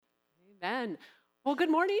Amen. Well,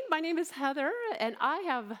 good morning. My name is Heather, and I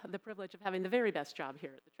have the privilege of having the very best job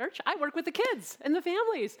here at the church. I work with the kids and the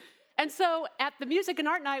families. And so at the Music and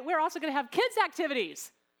Art Night, we're also going to have kids'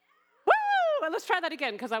 activities. Woo! Let's try that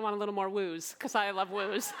again, because I want a little more woos, because I love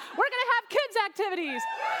woos. We're going to have kids' activities.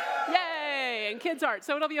 Yay! And kids' art.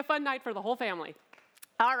 So it'll be a fun night for the whole family.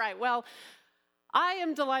 All right, well, I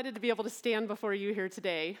am delighted to be able to stand before you here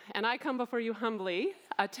today, and I come before you humbly,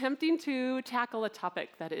 attempting to tackle a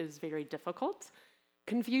topic that is very difficult,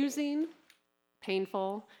 confusing,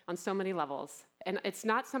 painful on so many levels. And it's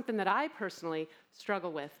not something that I personally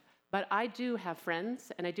struggle with, but I do have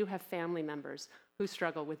friends and I do have family members who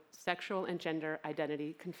struggle with sexual and gender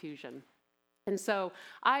identity confusion. And so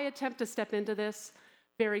I attempt to step into this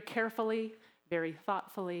very carefully, very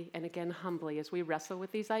thoughtfully, and again, humbly, as we wrestle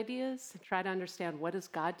with these ideas and try to understand what does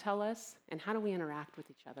God tell us and how do we interact with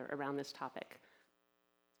each other around this topic.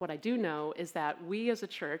 What I do know is that we as a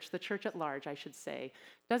church, the church at large, I should say,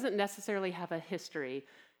 doesn't necessarily have a history,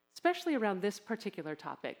 especially around this particular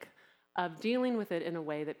topic, of dealing with it in a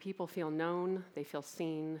way that people feel known, they feel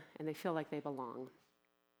seen, and they feel like they belong.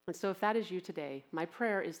 And so if that is you today, my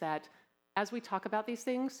prayer is that as we talk about these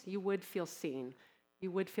things, you would feel seen,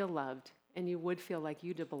 you would feel loved, and you would feel like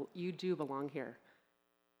you do belong here.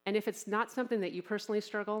 And if it's not something that you personally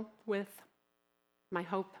struggle with, my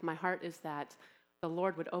hope, my heart is that the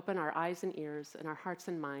Lord would open our eyes and ears and our hearts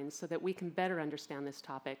and minds so that we can better understand this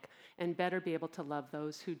topic and better be able to love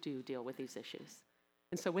those who do deal with these issues.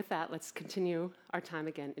 And so with that, let's continue our time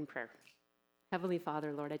again in prayer. Heavenly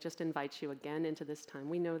Father, Lord, I just invite you again into this time.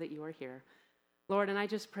 We know that you are here. Lord, and I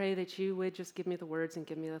just pray that you would just give me the words and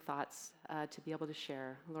give me the thoughts to be able to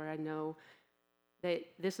share. Lord, I know that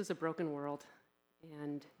this is a broken world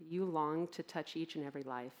and you long to touch each and every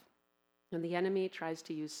life. And the enemy tries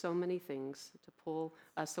to use so many things to pull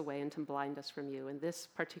us away and to blind us from you. And this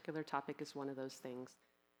particular topic is one of those things.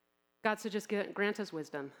 God, so just grant us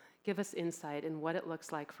wisdom. Give us insight in what it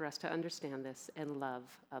looks like for us to understand this and love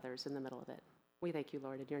others in the middle of it. We thank you,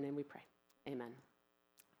 Lord. In your name we pray. Amen.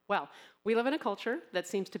 Well, we live in a culture that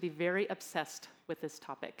seems to be very obsessed with this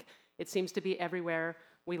topic. It seems to be everywhere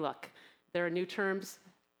we look. There are new terms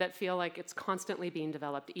that feel like it's constantly being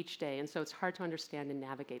developed each day, and so it's hard to understand and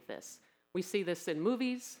navigate this. We see this in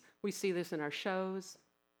movies, we see this in our shows,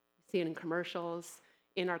 we see it in commercials,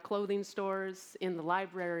 in our clothing stores, in the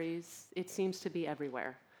libraries. It seems to be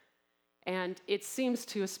everywhere. And it seems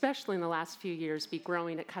to, especially in the last few years, be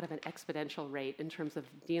growing at kind of an exponential rate in terms of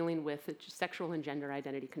dealing with sexual and gender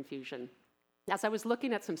identity confusion. As I was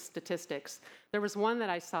looking at some statistics, there was one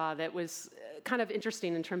that I saw that was kind of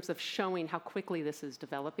interesting in terms of showing how quickly this is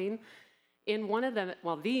developing. In one of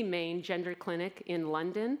the main gender clinic in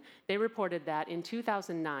London, they reported that in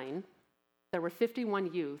 2009, there were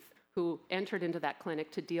 51 youth who entered into that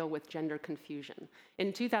clinic to deal with gender confusion.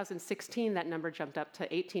 In 2016, that number jumped up to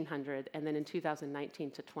 1,800, and then in 2019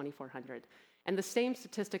 to 2,400. And the same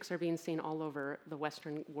statistics are being seen all over the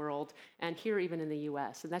Western world and here even in the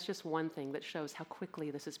US. And that's just one thing that shows how quickly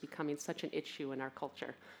this is becoming such an issue in our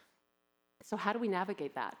culture. So how do we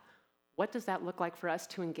navigate that? What does that look like for us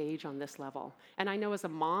to engage on this level? And I know as a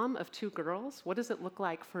mom of 2 girls, what does it look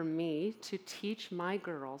like for me to teach my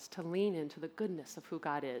girls to lean into the goodness of who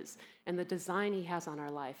God is and the design he has on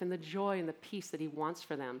our life and the joy and the peace that he wants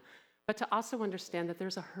for them, but to also understand that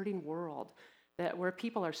there's a hurting world where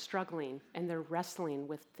people are struggling and they're wrestling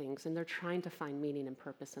with things and they're trying to find meaning and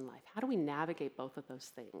purpose in life. How do we navigate both of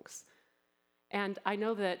those things? And I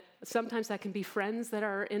know that sometimes that can be friends that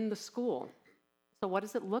are in the school. So what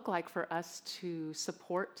does it look like for us to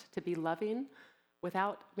support, to be loving,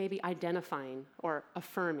 without maybe identifying or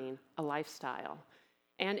affirming a lifestyle?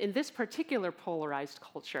 And in this particular polarized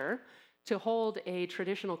culture, to hold a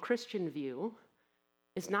traditional Christian view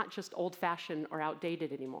is not just old-fashioned or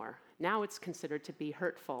outdated anymore. Now it's considered to be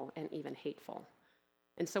hurtful and even hateful.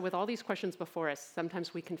 And so with all these questions before us,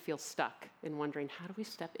 sometimes we can feel stuck in wondering, how do we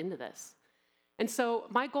step into this? And so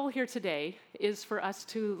my goal here today is for us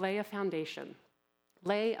to lay a foundation.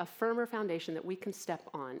 Lay a firmer foundation that we can step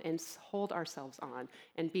on and hold ourselves on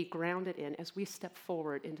and be grounded in as we step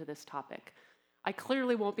forward into this topic. I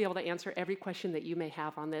clearly won't be able to answer every question that you may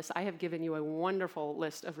have on this. I have given you a wonderful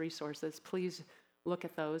list of resources. Please look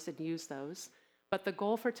at those and use those. But the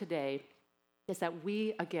goal for today is that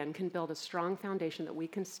we, again, can build a strong foundation that we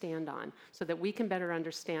can stand on so that we can better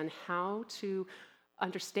understand how to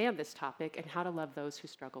understand this topic and how to love those who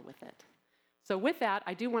struggle with it. So with that,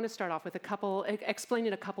 I do want to start off with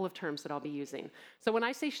explaining a couple of terms that I'll be using. So when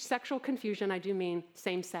I say sexual confusion, I do mean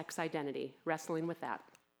same-sex identity, wrestling with that.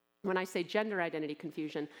 When I say gender identity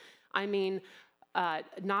confusion, I mean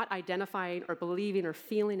not identifying or believing or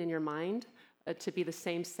feeling in your mind to be the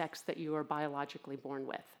same sex that you are biologically born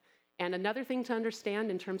with. And another thing to understand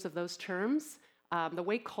in terms of those terms, the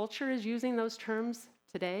way culture is using those terms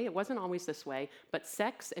today, it wasn't always this way, but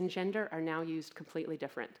sex and gender are now used completely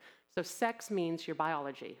different. So sex means your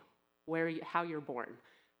biology, how you're born.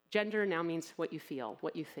 Gender now means what you feel,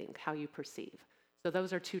 what you think, how you perceive. So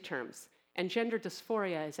those are two terms. And gender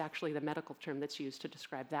dysphoria is actually the medical term that's used to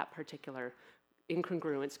describe that particular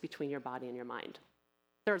incongruence between your body and your mind.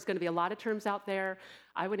 There's going to be a lot of terms out there.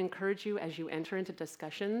 I would encourage you, as you enter into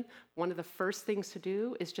discussion, one of the first things to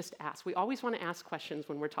do is just ask. We always want to ask questions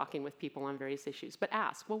when we're talking with people on various issues, but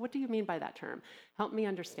ask, well, what do you mean by that term? Help me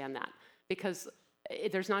understand that, because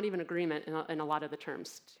there's not even agreement in a lot of the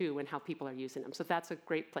terms, too, and how people are using them. So that's a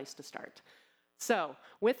great place to start. So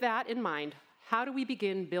with that in mind, how do we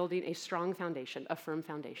begin building a strong foundation, a firm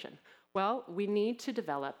foundation? Well, we need to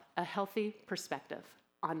develop a healthy perspective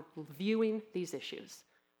on viewing these issues,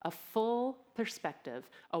 a full perspective,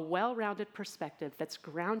 a well-rounded perspective that's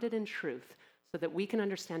grounded in truth so that we can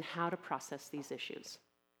understand how to process these issues.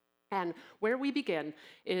 And where we begin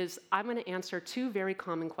is I'm going to answer two very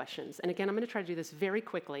common questions. And again, I'm going to try to do this very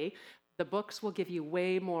quickly. The books will give you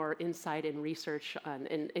way more insight and research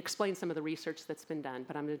and explain some of the research that's been done,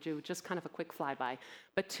 but I'm going to do just kind of a quick flyby.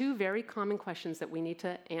 But two very common questions that we need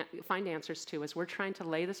to find answers to as we're trying to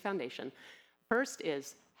lay this foundation. First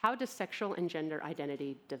is, how does sexual and gender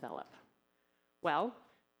identity develop? Well,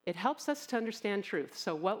 it helps us to understand truth.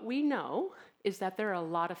 So what we know is that there are a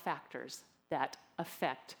lot of factors that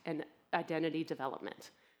affect an identity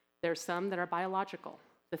development. There are some that are biological,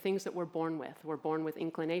 the things that we're born with. We're born with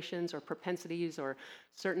inclinations or propensities or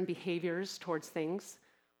certain behaviors towards things.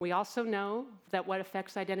 We also know that what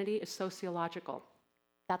affects identity is sociological.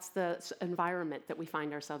 That's the environment that we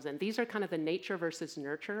find ourselves in. These are kind of the nature versus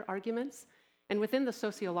nurture arguments. And within the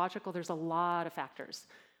sociological, there's a lot of factors.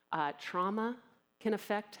 Trauma can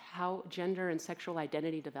affect how gender and sexual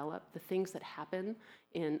identity develop, the things that happen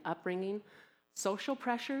in upbringing. Social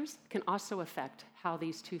pressures can also affect how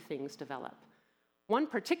these two things develop. One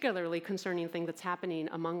particularly concerning thing that's happening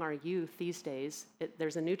among our youth these days,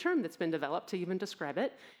 there's a new term that's been developed to even describe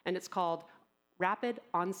it, and it's called rapid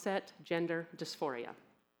onset gender dysphoria.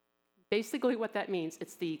 Basically what that means,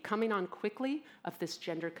 it's the coming on quickly of this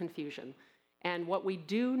gender confusion. And what we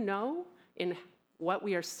do know in what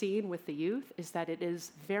we are seeing with the youth is that it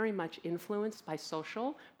is very much influenced by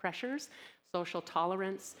social pressures, social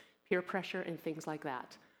tolerance, peer pressure, and things like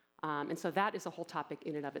that. And so that is a whole topic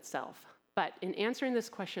in and of itself. But in answering this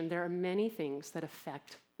question, there are many things that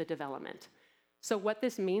affect the development. So what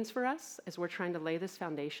this means for us as we're trying to lay this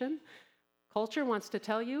foundation, culture wants to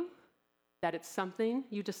tell you that it's something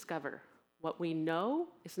you discover. What we know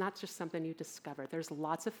is not just something you discover. There's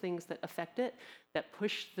lots of things that affect it, that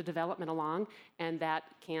push the development along, and that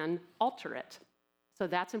can alter it. So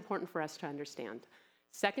that's important for us to understand.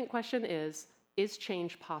 Second question is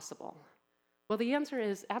change possible? Well, the answer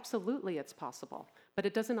is absolutely it's possible, but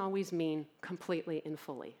it doesn't always mean completely and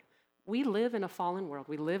fully. We live in a fallen world.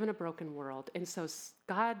 We live in a broken world. And so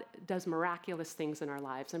God does miraculous things in our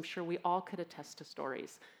lives. I'm sure we all could attest to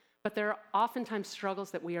stories. But there are oftentimes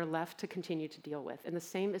struggles that we are left to continue to deal with. And the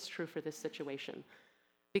same is true for this situation.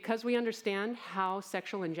 Because we understand how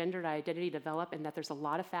sexual and gender identity develop and that there's a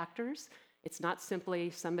lot of factors, it's not simply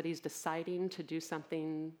somebody's deciding to do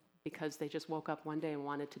something because they just woke up one day and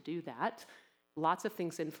wanted to do that. Lots of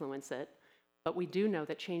things influence it. But we do know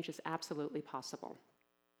that change is absolutely possible.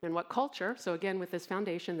 And what culture, so again with this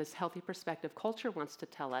foundation, this healthy perspective, culture wants to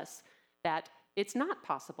tell us that it's not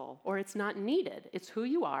possible or it's not needed. It's who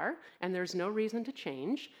you are and there's no reason to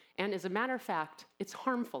change. And as a matter of fact, it's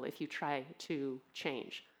harmful if you try to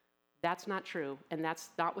change. That's not true, and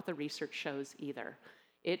that's not what the research shows either.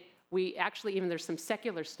 We actually, even there's some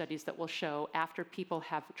secular studies that will show after people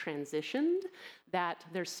have transitioned that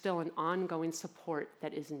there's still an ongoing support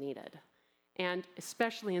that is needed. And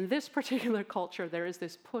especially in this particular culture, there is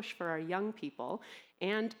this push for our young people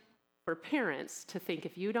and for parents to think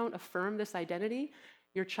if you don't affirm this identity,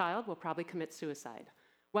 your child will probably commit suicide.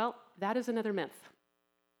 Well, that is another myth.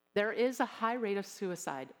 There is a high rate of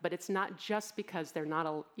suicide, but it's not just because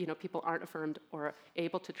people aren't affirmed or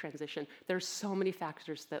able to transition. There's so many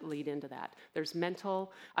factors that lead into that. There's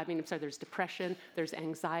there's depression, there's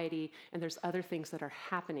anxiety, and there's other things that are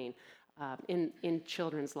happening in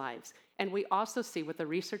children's lives. And we also see what the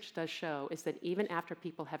research does show is that even after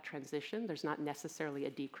people have transitioned, there's not necessarily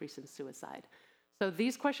a decrease in suicide. So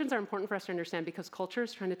these questions are important for us to understand because culture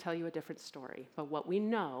is trying to tell you a different story. But what we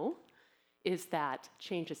know is that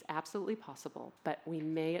change is absolutely possible, but we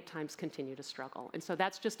may at times continue to struggle. And so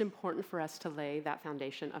that's just important for us to lay that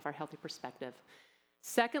foundation of our healthy perspective.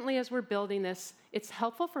 Secondly, as we're building this, it's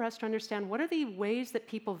helpful for us to understand what are the ways that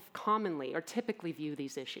people commonly or typically view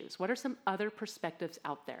these issues. What are some other perspectives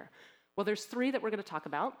out there? Well, there's three that we're going to talk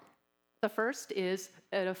about. The first is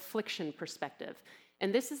an affliction perspective.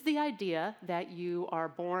 And this is the idea that you are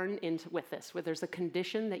born with this, where there's a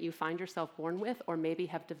condition that you find yourself born with or maybe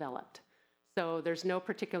have developed. So there's no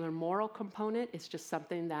particular moral component. It's just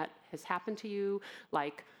something that has happened to you,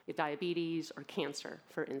 like diabetes or cancer,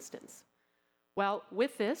 for instance. Well,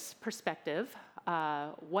 with this perspective,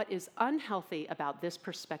 what is unhealthy about this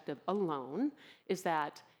perspective alone is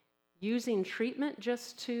that using treatment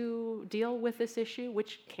just to deal with this issue,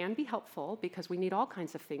 which can be helpful because we need all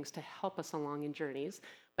kinds of things to help us along in journeys,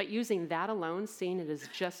 but using that alone, seeing it as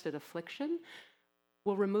just an affliction,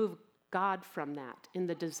 will remove God from that in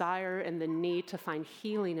the desire and the need to find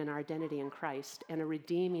healing in our identity in Christ and a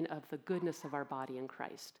redeeming of the goodness of our body in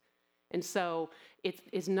Christ. And so it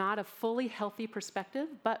is not a fully healthy perspective,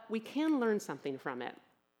 but we can learn something from it.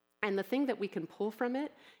 And the thing that we can pull from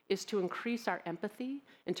it is to increase our empathy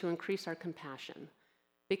and to increase our compassion.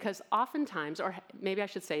 Because oftentimes, or maybe I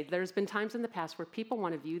should say, there's been times in the past where people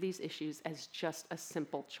want to view these issues as just a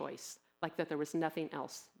simple choice, like that there was nothing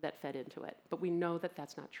else that fed into it. But we know that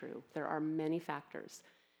that's not true. There are many factors.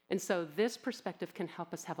 And so this perspective can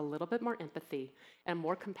help us have a little bit more empathy and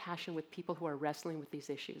more compassion with people who are wrestling with these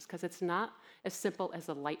issues, because it's not as simple as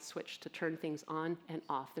a light switch to turn things on and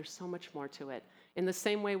off. There's so much more to it. In the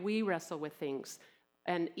same way we wrestle with things,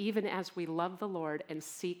 and even as we love the Lord and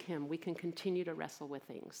seek Him, we can continue to wrestle with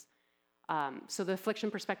things. So the affliction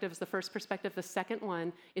perspective is the first perspective. The second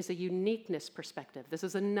one is a uniqueness perspective. This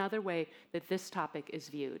is another way that this topic is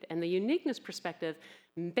viewed. And the uniqueness perspective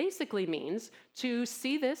basically means to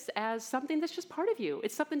see this as something that's just part of you.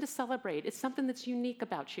 It's something to celebrate. It's something that's unique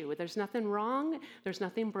about you. There's nothing wrong. There's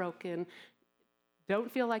nothing broken. Don't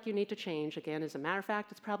feel like you need to change. Again, as a matter of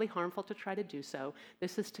fact, it's probably harmful to try to do so.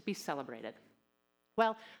 This is to be celebrated.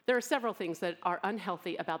 Well, there are several things that are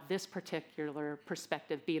unhealthy about this particular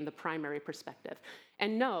perspective being the primary perspective.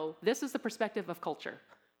 And no, this is the perspective of culture.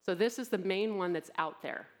 So this is the main one that's out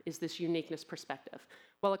there, is this uniqueness perspective.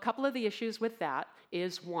 Well, a couple of the issues with that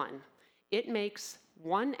is one, it makes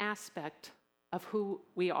one aspect of who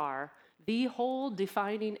we are the whole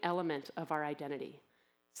defining element of our identity.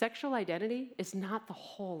 Sexual identity is not the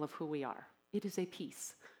whole of who we are. It is a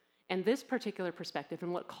piece. And this particular perspective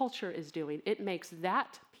and what culture is doing, it makes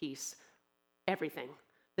that piece everything,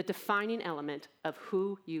 the defining element of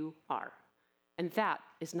who you are. And that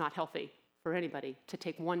is not healthy for anybody to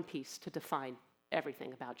take one piece to define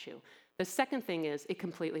everything about you. The second thing is it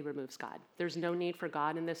completely removes God. There's no need for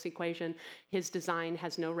God in this equation. His design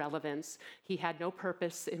has no relevance. He had no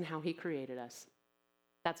purpose in how He created us.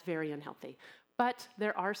 That's very unhealthy. But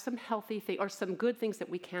there are some healthy things or some good things that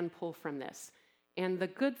we can pull from this. And the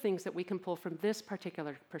good things that we can pull from this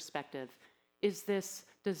particular perspective is this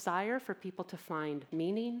desire for people to find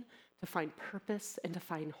meaning, to find purpose, and to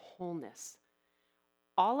find wholeness.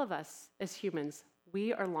 All of us as humans,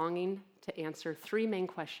 we are longing to answer three main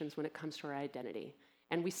questions when it comes to our identity.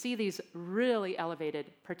 And we see these really elevated,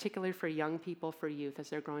 particularly for young people, for youth as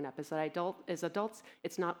they're growing up. As adults,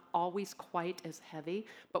 it's not always quite as heavy,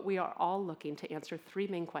 but we are all looking to answer three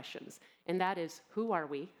main questions. And that is, who are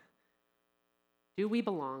we? Do we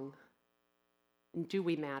belong? And do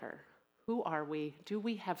we matter? Who are we? Do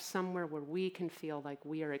we have somewhere where we can feel like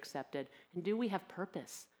we are accepted? And do we have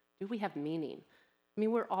purpose? Do we have meaning? I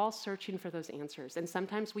mean, we're all searching for those answers, and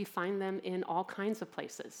sometimes we find them in all kinds of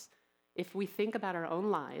places. If we think about our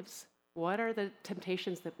own lives, what are the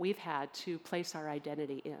temptations that we've had to place our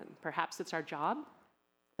identity in? Perhaps it's our job,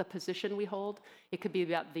 the position we hold. It could be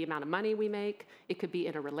about the amount of money we make. It could be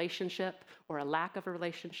in a relationship or a lack of a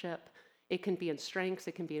relationship. It can be in strengths,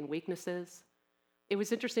 it can be in weaknesses. It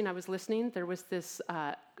was interesting, I was listening, there was this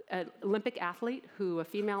Olympic athlete, a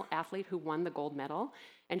female athlete who won the gold medal,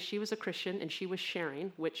 and she was a Christian and she was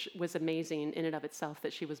sharing, which was amazing in and of itself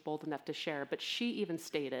that she was bold enough to share, but she even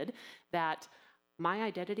stated that my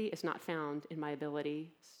identity is not found in my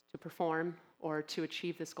ability to perform or to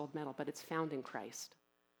achieve this gold medal, but it's found in Christ.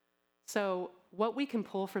 So what we can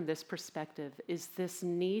pull from this perspective is this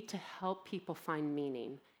need to help people find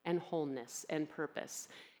meaning and wholeness and purpose.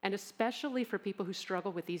 And especially for people who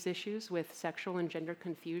struggle with these issues, with sexual and gender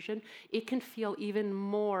confusion, it can feel even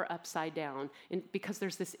more upside down because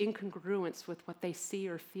there's this incongruence with what they see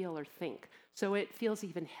or feel or think. So it feels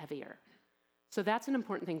even heavier. So that's an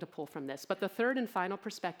important thing to pull from this. But the third and final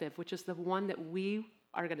perspective, which is the one that we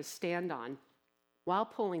are going to stand on, while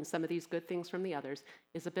pulling some of these good things from the others,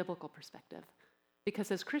 is a biblical perspective.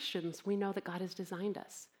 Because as Christians, we know that God has designed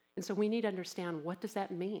us. And so we need to understand, what does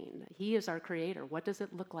that mean? He is our creator. What does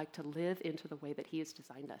it look like to live into the way that he has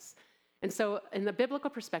designed us? And so in the biblical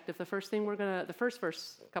perspective, the first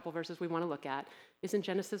couple verses we want to look at is in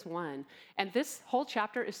Genesis 1. And this whole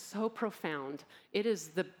chapter is so profound.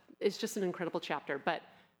 It's just an incredible chapter. But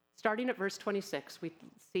starting at verse 26, we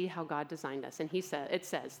see how God designed us. And it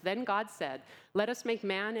says, "Then God said, 'Let us make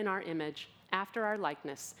man in our image, after our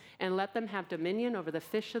likeness, and let them have dominion over the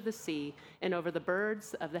fish of the sea, and over the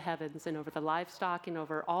birds of the heavens, and over the livestock, and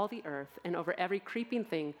over all the earth, and over every creeping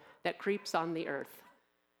thing that creeps on the earth.'"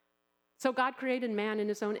 So God created man in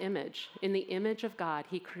his own image. In the image of God,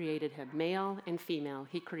 he created him. Male and female,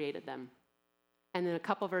 he created them. And then a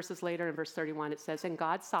couple verses later, in verse 31, it says, "And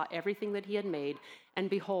God saw everything that he had made, and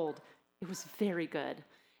behold, it was very good.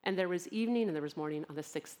 And there was evening and there was morning on the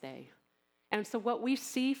sixth day." And so what we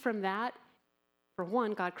see from that, for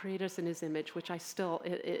one, God created us in his image, which I still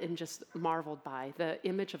am just marveled by, the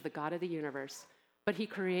image of the God of the universe. But he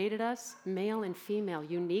created us, male and female,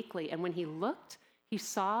 uniquely. And when he looked, he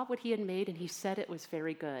saw what he had made, and he said it was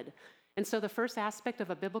very good. And so the first aspect of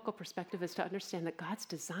a biblical perspective is to understand that God's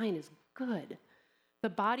design is good. The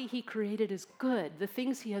body he created is good. The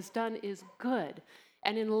things he has done is good.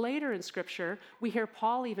 And later in Scripture, we hear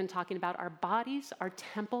Paul even talking about our bodies are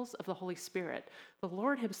temples of the Holy Spirit. The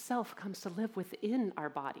Lord himself comes to live within our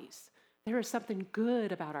bodies. There is something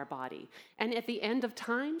good about our body. And at the end of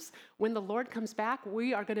times, when the Lord comes back,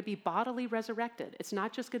 we are going to be bodily resurrected. It's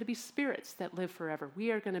not just going to be spirits that live forever. We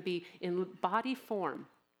are going to be in body form.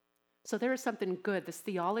 So there is something good, this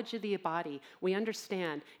theology of the body. We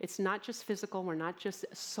understand it's not just physical, we're not just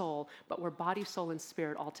soul, but we're body, soul, and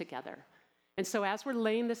spirit all together. And so as we're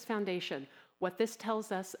laying this foundation, what this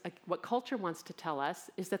tells us, what culture wants to tell us,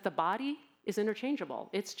 is that the body is interchangeable.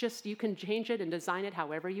 It's just, you can change it and design it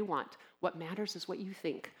however you want. What matters is what you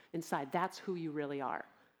think inside. That's who you really are.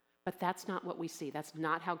 But that's not what we see. That's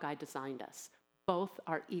not how God designed us. Both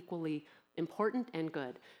are equally important and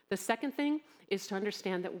good. The second thing is to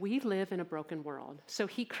understand that we live in a broken world. So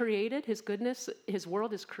he created his goodness, his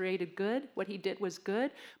world is created good. What he did was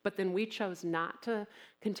good, but then we chose not to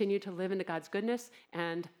continue to live into God's goodness,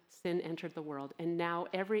 and sin entered the world. And now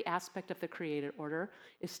every aspect of the created order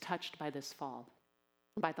is touched by the fall.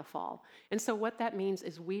 And so what that means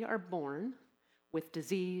is we are born with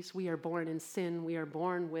disease, we are born in sin, we are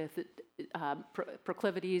born with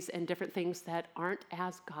proclivities and different things that aren't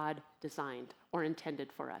as God designed or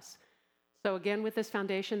intended for us. So again, with this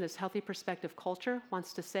foundation, this healthy perspective culture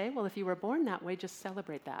wants to say, well, if you were born that way, just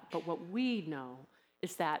celebrate that. But what we know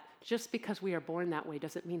is that just because we are born that way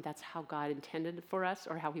doesn't mean that's how God intended for us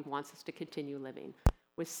or how he wants us to continue living.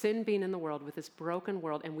 With sin being in the world, with this broken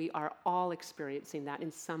world, and we are all experiencing that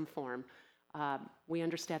in some form, we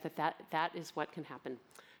understand that is what can happen.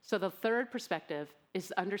 So the third perspective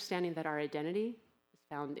is understanding that our identity is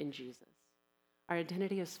found in Jesus. Our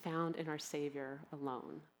identity is found in our Savior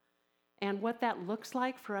alone. And what that looks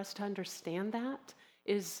like for us to understand that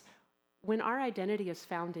is when our identity is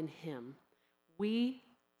found in him, we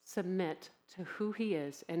submit to who he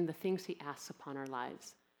is and the things he asks upon our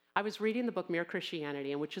lives. I was reading the book Mere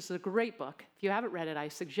Christianity, which is a great book. If you haven't read it, I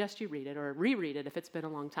suggest you read it or reread it if it's been a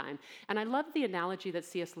long time. And I love the analogy that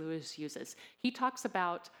C.S. Lewis uses. He talks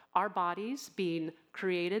about our bodies being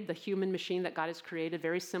created, the human machine that God has created,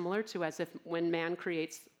 very similar to as if when man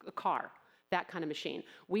creates a car, that kind of machine.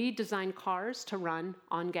 We design cars to run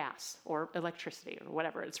on gas or electricity or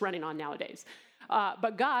whatever it's running on nowadays.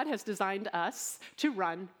 But God has designed us to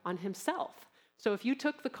run on himself. So if you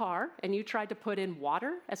took the car and you tried to put in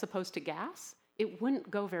water as opposed to gas, it wouldn't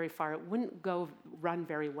go very far. It wouldn't run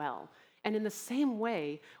very well. And in the same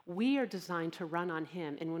way, we are designed to run on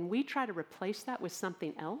him. And when we try to replace that with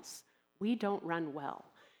something else, we don't run well.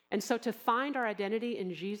 And so to find our identity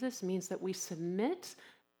in Jesus means that we submit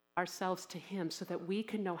ourselves to him so that we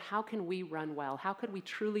can know how can we run well, how could we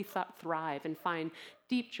truly thrive and find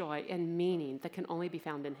deep joy and meaning that can only be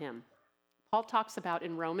found in him. Paul talks about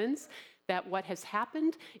in Romans that what has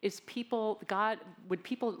happened is people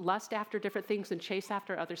lust after different things and chase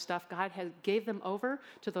after other stuff, God gave them over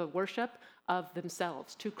to the worship of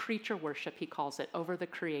themselves, to creature worship, he calls it, over the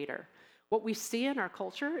creator. What we see in our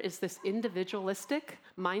culture is this individualistic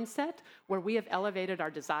mindset where we have elevated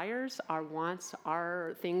our desires, our wants,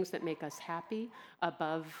 our things that make us happy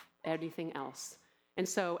above anything else. And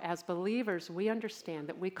so as believers, we understand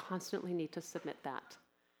that we constantly need to submit that.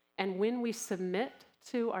 And when we submit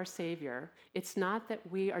to our Savior, it's not that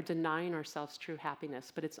we are denying ourselves true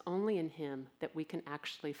happiness, but it's only in him that we can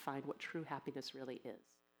actually find what true happiness really is.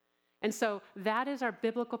 And so that is our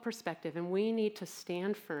biblical perspective, and we need to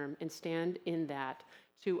stand firm and stand in that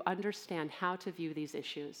to understand how to view these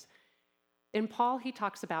issues. In Paul, he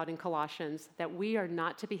talks about in Colossians that we are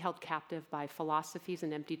not to be held captive by philosophies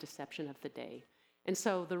and empty deception of the day. And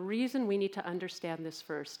so the reason we need to understand this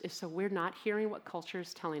first is so we're not hearing what culture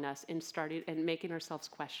is telling us and starting and making ourselves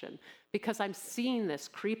question. Because I'm seeing this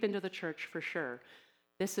creep into the church for sure.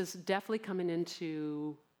 This is definitely coming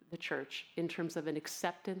into the church in terms of an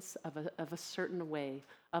acceptance of a certain way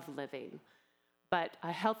of living. But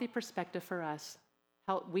a healthy perspective for us,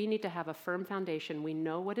 we need to have a firm foundation. We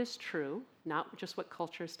know what is true, not just what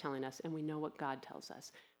culture is telling us, and we know what God tells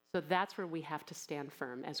us. So that's where we have to stand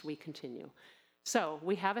firm as we continue. So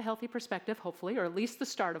we have a healthy perspective, hopefully, or at least the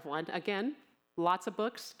start of one. Again, lots of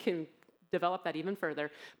books can develop that even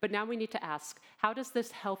further. But now we need to ask, how does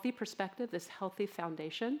this healthy perspective, this healthy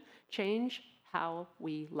foundation, change how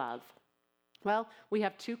we love? Well, we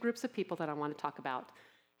have two groups of people that I want to talk about.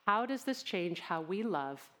 How does this change how we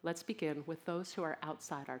love? Let's begin with those who are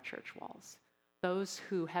outside our church walls. Those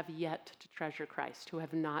who have yet to treasure Christ, who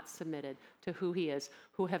have not submitted to who he is,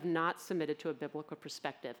 who have not submitted to a biblical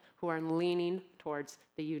perspective, who are leaning towards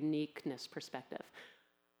the uniqueness perspective.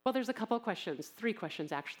 Well, there's a couple of questions, 3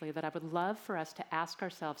 questions actually, that I would love for us to ask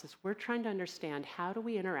ourselves as we're trying to understand how do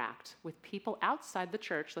we interact with people outside the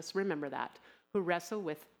church, let's remember that, who wrestle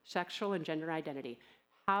with sexual and gender identity.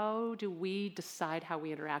 How do we decide how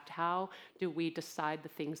we interact? How do we decide the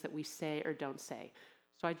things that we say or don't say?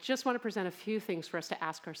 So I just want to present a few things for us to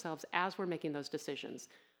ask ourselves as we're making those decisions.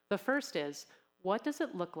 The first is, what does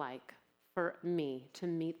it look like for me to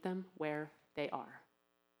meet them where they are?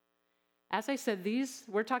 As I said,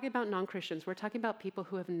 we're talking about non-Christians. We're talking about people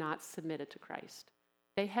who have not submitted to Christ.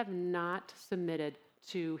 They have not submitted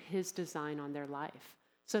to his design on their life.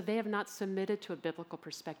 So they have not submitted to a biblical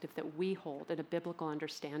perspective that we hold and a biblical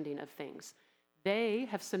understanding of things. They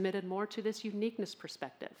have submitted more to this uniqueness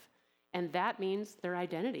perspective. And that means their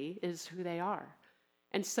identity is who they are.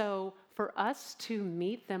 And so for us to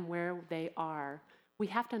meet them where they are, we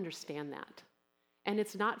have to understand that. And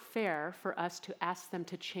it's not fair for us to ask them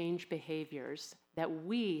to change behaviors that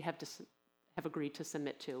we have agreed to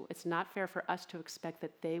submit to. It's not fair for us to expect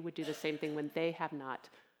that they would do the same thing when they have not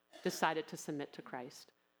decided to submit to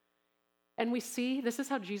Christ. And we see, this is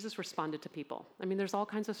how Jesus responded to people. I mean, there's all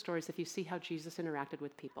kinds of stories if you see how Jesus interacted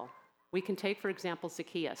with people. We can take, for example,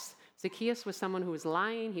 Zacchaeus. Zacchaeus was someone who was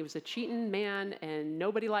lying. He was a cheating man, and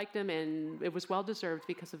nobody liked him, and it was well-deserved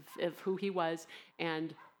because of who he was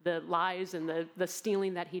and the lies and the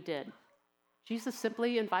stealing that he did. Jesus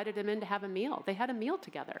simply invited him in to have a meal. They had a meal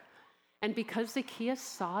together. And because Zacchaeus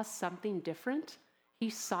saw something different, he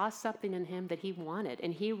saw something in him that he wanted,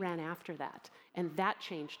 and he ran after that, and that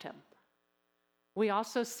changed him. We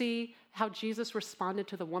also see how Jesus responded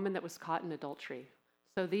to the woman that was caught in adultery.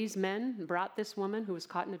 So these men brought this woman who was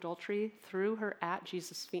caught in adultery, threw her at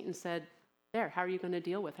Jesus' feet and said, there, how are you going to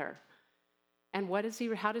deal with her? And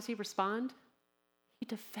how does he respond? He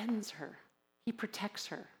defends her. He protects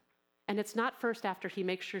her. And it's not first after he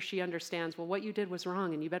makes sure she understands, well, what you did was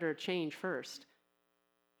wrong and you better change first.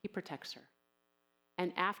 He protects her.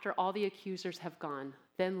 And after all the accusers have gone,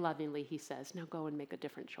 then lovingly he says, now go and make a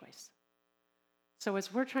different choice. So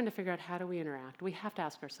as we're trying to figure out how do we interact, we have to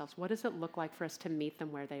ask ourselves, what does it look like for us to meet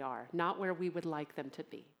them where they are? Not where we would like them to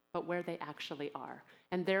be, but where they actually are.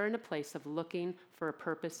 And they're in a place of looking for a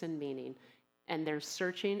purpose and meaning, and they're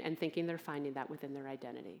searching and thinking they're finding that within their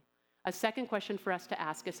identity. A second question for us to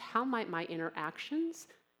ask is, how might my interactions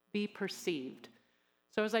be perceived?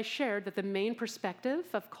 So as I shared that the main perspective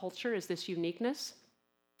of culture is this uniqueness,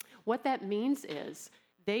 what that means is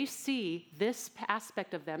they see this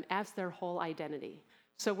aspect of them as their whole identity.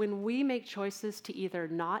 So when we make choices to either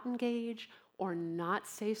not engage or not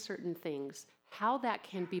say certain things, how that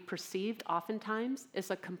can be perceived oftentimes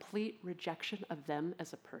is a complete rejection of them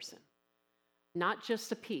as a person. Not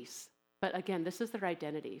just a piece, but again, this is their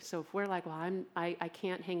identity. So if we're like, well, I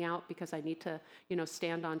can't hang out because I need to,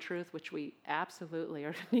 stand on truth, which we absolutely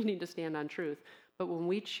are needing to stand on truth. But when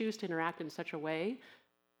we choose to interact in such a way,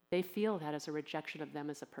 they feel that as a rejection of them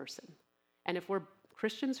as a person. And if we're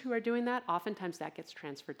Christians who are doing that, oftentimes that gets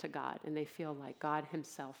transferred to God, and they feel like God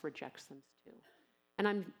himself rejects them too. And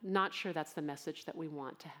I'm not sure that's the message that we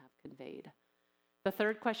want to have conveyed. The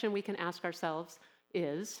third question we can ask ourselves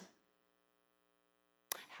is,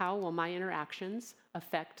 how will my interactions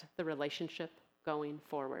affect the relationship going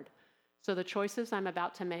forward? So the choices I'm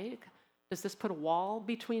about to make, does this put a wall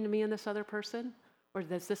between me and this other person? Or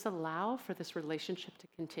does this allow for this relationship to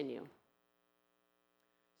continue?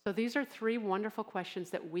 So these are 3 wonderful questions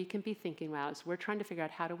that we can be thinking about as we're trying to figure out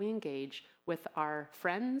how do we engage with our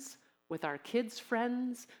friends, with our kids'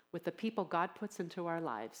 friends, with the people God puts into our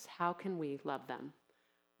lives. How can we love them?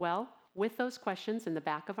 Well, with those questions in the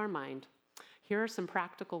back of our mind, here are some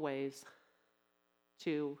practical ways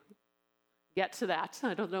to get to that.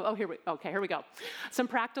 I don't know. Here we go. Some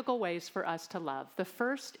practical ways for us to love. The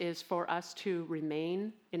first is for us to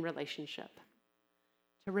remain in relationship.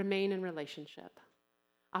 To remain in relationship.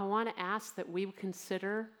 I want to ask that we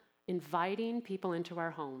consider inviting people into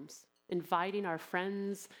our homes, inviting our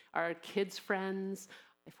friends, our kids' friends.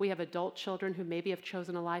 If we have adult children who maybe have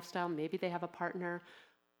chosen a lifestyle, maybe they have a partner,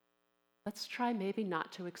 let's try maybe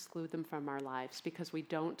not to exclude them from our lives because we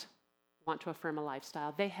don't want to affirm a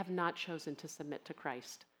lifestyle. They have not chosen to submit to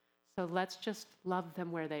Christ. So let's just love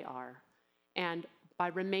them where they are. And by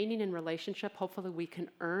remaining in relationship, hopefully we can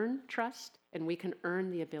earn trust and we can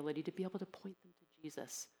earn the ability to be able to point them to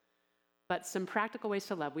Jesus. But some practical ways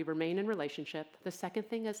to love. We remain in relationship. The second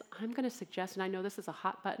thing is I'm going to suggest, and I know this is a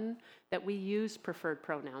hot button, that we use preferred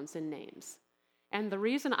pronouns and names. And the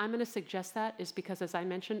reason I'm going to suggest that is because, as I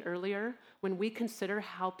mentioned earlier, when we consider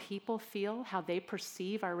how people feel, how they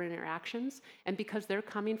perceive our interactions, and because they're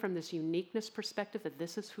coming from this uniqueness perspective that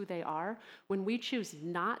this is who they are, when we choose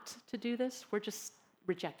not to do this, we're just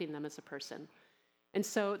rejecting them as a person. And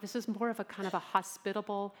so this is more of a kind of a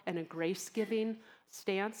hospitable and a grace-giving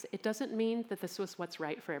stance. It doesn't mean that this was what's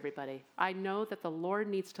right for everybody. I know that the Lord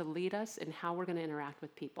needs to lead us in how we're going to interact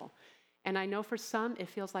with people. And I know for some it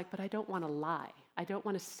feels like, but I don't want to lie. I don't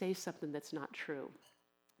want to say something that's not true.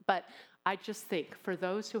 But I just think for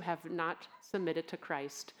those who have not submitted to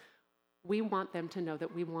Christ, we want them to know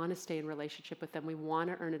that we want to stay in relationship with them. We want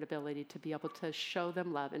to earn an ability to be able to show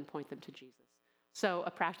them love and point them to Jesus. So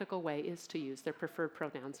a practical way is to use their preferred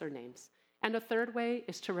pronouns or names. And a third way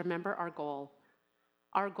is to remember our goal.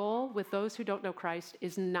 Our goal with those who don't know Christ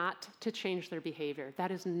is not to change their behavior.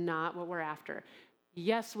 That is not what we're after.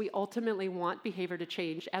 Yes, we ultimately want behavior to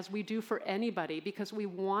change, as we do for anybody, because we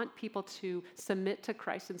want people to submit to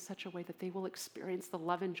Christ in such a way that they will experience the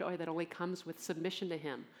love and joy that only comes with submission to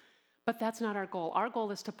Him. But that's not our goal. Our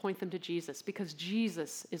goal is to point them to Jesus, because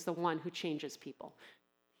Jesus is the one who changes people.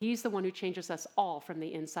 He's the one who changes us all from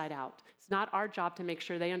the inside out. It's not our job to make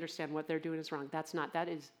sure they understand what they're doing is wrong. That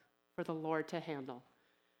is for the Lord to handle.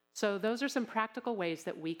 So those are some practical ways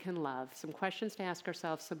that we can love, some questions to ask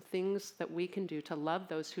ourselves, some things that we can do to love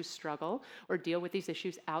those who struggle or deal with these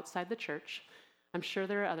issues outside the church. I'm sure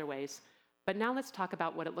there are other ways. But now let's talk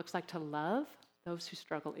about what it looks like to love those who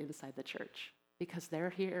struggle inside the church, because they're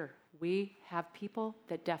here. We have people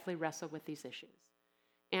that definitely wrestle with these issues.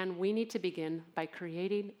 And we need to begin by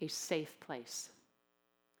creating a safe place.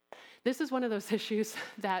 This is one of those issues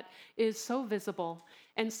that is so visible,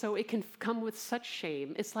 and so it can come with such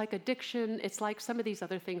shame. It's like addiction. It's like some of these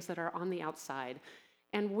other things that are on the outside.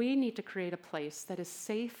 And we need to create a place that is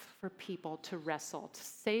safe for people to wrestle,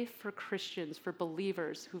 safe for Christians, for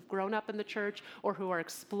believers who've grown up in the church or who are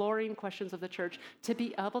exploring questions of the church to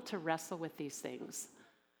be able to wrestle with these things.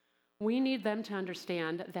 We need them to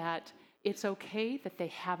understand that it's okay that they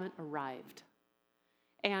haven't arrived.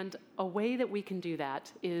 And a way that we can do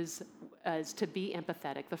that is to be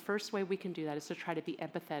empathetic. The first way we can do that is to try to be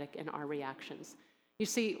empathetic in our reactions. You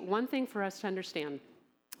see, one thing for us to understand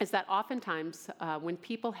is that oftentimes when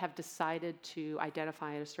people have decided to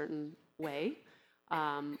identify in a certain way,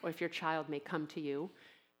 or if your child may come to you,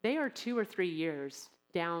 they are 2 or 3 years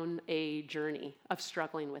down a journey of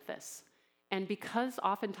struggling with this. And because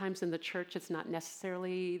oftentimes in the church it's not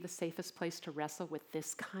necessarily the safest place to wrestle with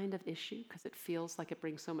this kind of issue because it feels like it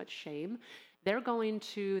brings so much shame, they're going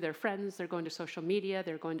to their friends, they're going to social media,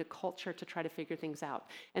 they're going to culture to try to figure things out.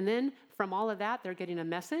 And then from all of that, they're getting a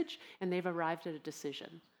message and they've arrived at a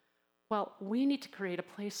decision. Well, we need to create a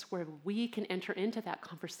place where we can enter into that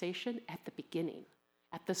conversation at the beginning,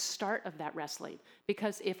 at the start of that wrestling.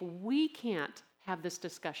 Because if we can't have this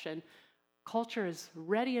discussion, culture is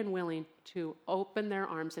ready and willing to open their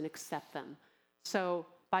arms and accept them. So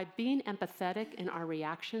by being empathetic in our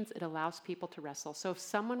reactions, it allows people to wrestle. So if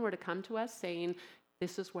someone were to come to us saying,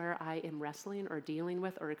 this is where I am wrestling or dealing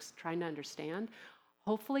with or trying to understand,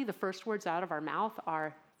 hopefully the first words out of our mouth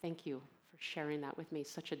are, thank you for sharing that with me,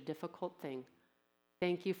 such a difficult thing.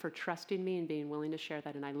 Thank you for trusting me and being willing to share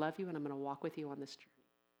that, and I love you, and I'm going to walk with you on this journey.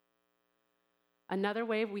 Another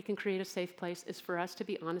way we can create a safe place is for us to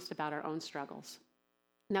be honest about our own struggles.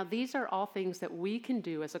 Now, these are all things that we can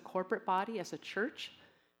do as a corporate body, as a church,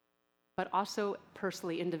 but also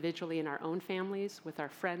personally, individually in our own families, with our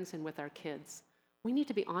friends, and with our kids. We need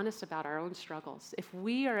to be honest about our own struggles. If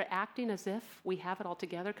we are acting as if we have it all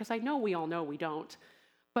together, because I know we all know we don't,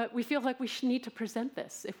 But we feel like we need to present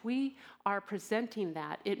this. If we are presenting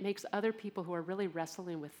that, it makes other people who are really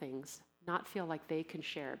wrestling with things not feel like they can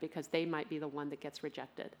share because they might be the one that gets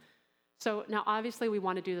rejected. So now, obviously, we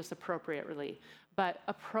want to do this appropriately, but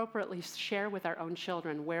appropriately share with our own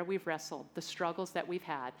children where we've wrestled, the struggles that we've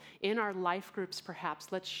had. In our life groups,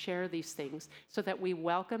 perhaps, let's share these things so that we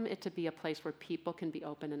welcome it to be a place where people can be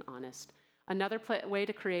open and honest. Another way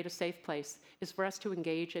to create a safe place is for us to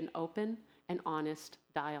engage in open and honest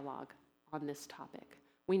dialogue on this topic.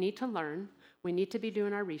 We need to learn, we need to be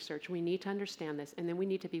doing our research, we need to understand this, and then we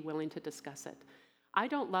need to be willing to discuss it. I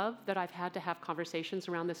don't love that I've had to have conversations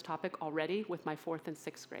around this topic already with my 4th and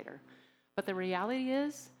 6th grader. But the reality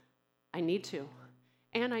is, I need to.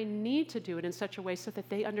 And I need to do it in such a way so that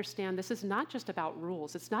they understand this is not just about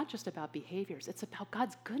rules, it's not just about behaviors, it's about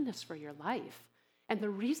God's goodness for your life. And the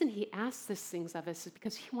reason he asks these things of us is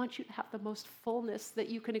because he wants you to have the most fullness that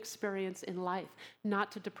you can experience in life,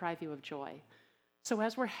 not to deprive you of joy. So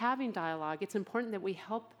as we're having dialogue, it's important that we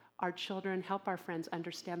help our children, help our friends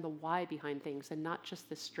understand the why behind things and not just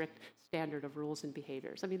the strict standard of rules and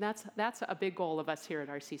behaviors. I mean, that's a big goal of us here at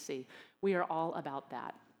RCC. We are all about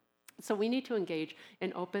that. So we need to engage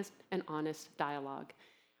in open and honest dialogue.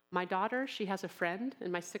 My daughter, she has a friend,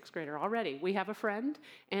 and my 6th grader already. We have a friend,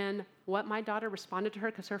 and what my daughter responded to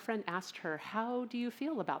her, because her friend asked her, how do you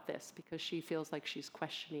feel about this? Because she feels like she's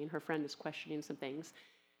questioning, her friend is questioning some things.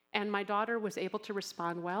 And my daughter was able to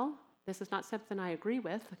respond, well, this is not something I agree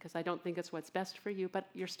with, because I don't think it's what's best for you, but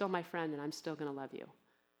you're still my friend, and I'm still going to love you.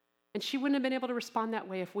 And she wouldn't have been able to respond that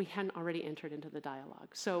way if we hadn't already entered into the dialogue.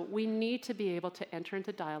 So we need to be able to enter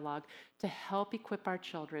into dialogue to help equip our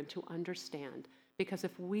children to understand. Because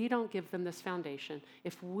if we don't give them this foundation,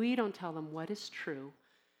 if we don't tell them what is true,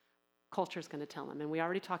 culture's going to tell them. And we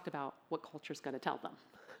already talked about what culture's going to tell them.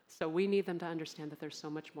 So we need them to understand that there's so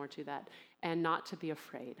much more to that and not to be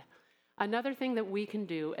afraid. Another thing that we can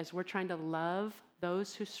do as we're trying to love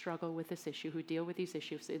those who struggle with this issue, who deal with these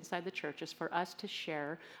issues inside the church, is for us to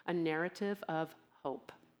share a narrative of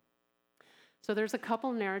hope. So there's a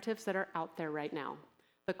couple narratives that are out there right now.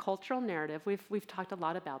 The cultural narrative, we've talked a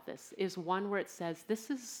lot about this, is one where it says,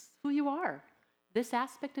 this is who you are. This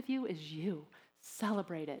aspect of you is you.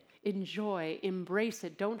 Celebrate it, enjoy, embrace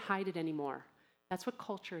it, don't hide it anymore. That's what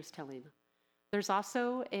culture is telling. There's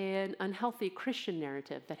also an unhealthy Christian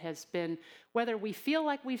narrative that has been, whether we feel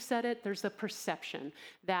like we've said it, there's a perception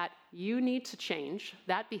that you need to change.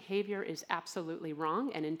 That behavior is absolutely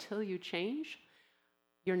wrong, and until you change,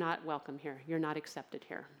 you're not welcome here. You're not accepted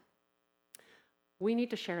here. We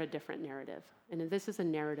need to share a different narrative, and this is a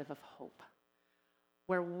narrative of hope,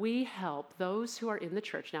 where we help those who are in the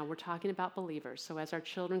church. Now, we're talking about believers, so as our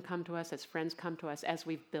children come to us, as friends come to us, as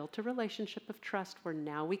we've built a relationship of trust where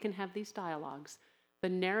now we can have these dialogues, the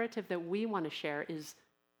narrative that we want to share is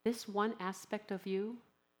this one aspect of you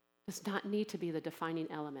does not need to be the defining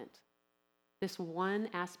element. This one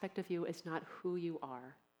aspect of you is not who you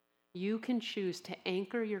are. You can choose to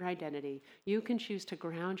anchor your identity. You can choose to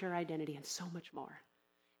ground your identity in so much more,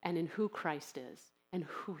 and in who Christ is and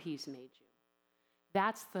who he's made you.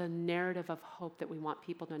 That's the narrative of hope that we want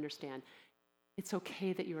people to understand. It's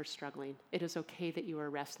okay that you are struggling. It is okay that you are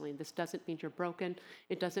wrestling. This doesn't mean you're broken.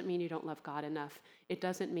 It doesn't mean you don't love God enough. It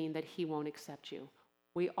doesn't mean that he won't accept you.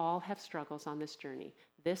 We all have struggles on this journey.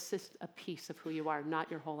 This is a piece of who you are, not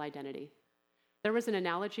your whole identity. There was an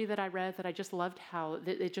analogy that I read that I just loved how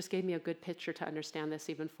it just gave me a good picture to understand this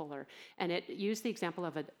even fuller. And it used the example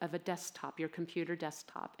of a desktop, your computer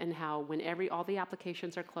desktop, and how when all the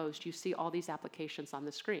applications are closed, you see all these applications on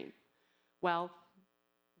the screen. Well,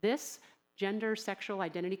 this gender sexual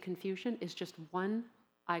identity confusion is just one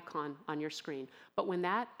icon on your screen. But when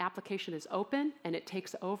that application is open and it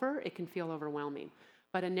takes over, it can feel overwhelming.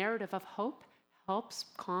 But a narrative of hope helps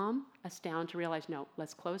calm us down to realize, no,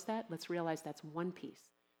 let's close that. Let's realize that's one piece.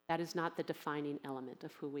 That is not the defining element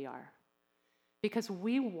of who we are. Because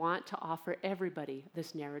we want to offer everybody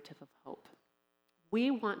this narrative of hope. We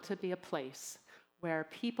want to be a place where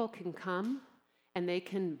people can come and they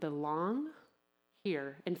can belong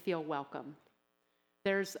here and feel welcome.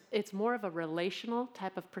 It's more of a relational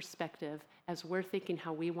type of perspective as we're thinking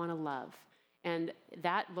how we want to love. And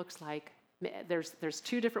that looks like there's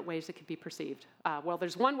two different ways it can be perceived. Well,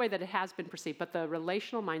 there's one way that it has been perceived, but the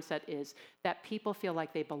relational mindset is that people feel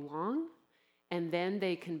like they belong, and then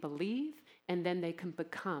they can believe, and then they can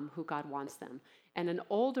become who God wants them. And an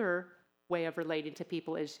older way of relating to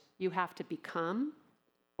people is you have to become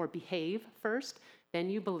or behave first, then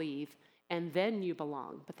you believe, and then you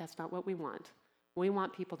belong. But that's not what we want. We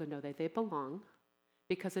want people to know that they belong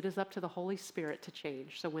because it is up to the Holy Spirit to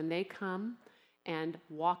change. So when they come and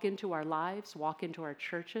walk into our lives, walk into our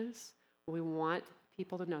churches. We want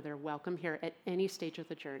people to know they're welcome here at any stage of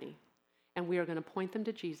the journey. And we are going to point them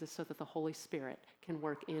to Jesus so that the Holy Spirit can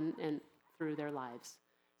work in and through their lives.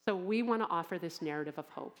 So we want to offer this narrative of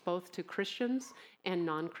hope, both to Christians and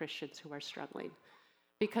non-Christians who are struggling.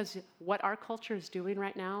 Because what our culture is doing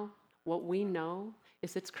right now, what we know,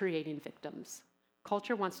 is it's creating victims.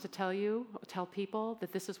 Culture wants to tell people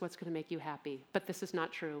that this is what's going to make you happy, but this is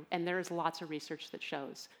not true. And there is lots of research that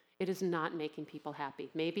shows it is not making people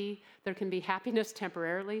happy. Maybe there can be happiness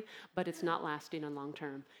temporarily, but it's not lasting in long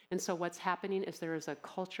term. And so what's happening is there is a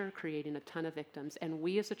culture creating a ton of victims. And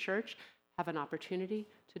we as a church have an opportunity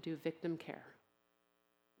to do victim care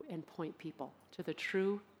and point people to the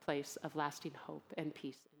true place of lasting hope and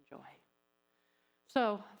peace and joy.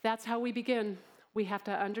 So that's how we begin. We have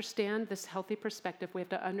to understand this healthy perspective. We have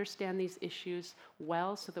to understand these issues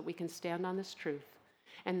well so that we can stand on this truth.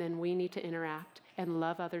 And then we need to interact and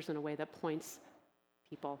love others in a way that points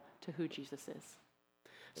people to who Jesus is.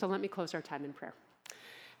 So let me close our time in prayer.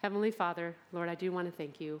 Heavenly Father, Lord, I do want to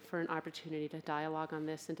thank you for an opportunity to dialogue on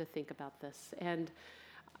this and to think about this. And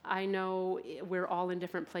I know we're all in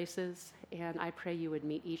different places, and I pray you would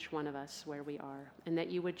meet each one of us where we are, and that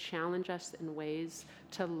you would challenge us in ways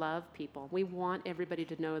to love people. We want everybody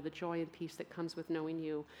to know the joy and peace that comes with knowing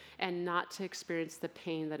you, and not to experience the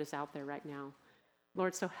pain that is out there right now.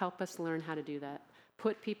 Lord, so help us learn how to do that.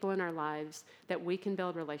 Put people in our lives that we can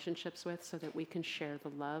build relationships with so that we can share the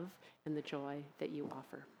love and the joy that you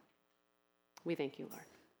offer. We thank you, Lord.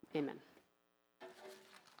 Amen.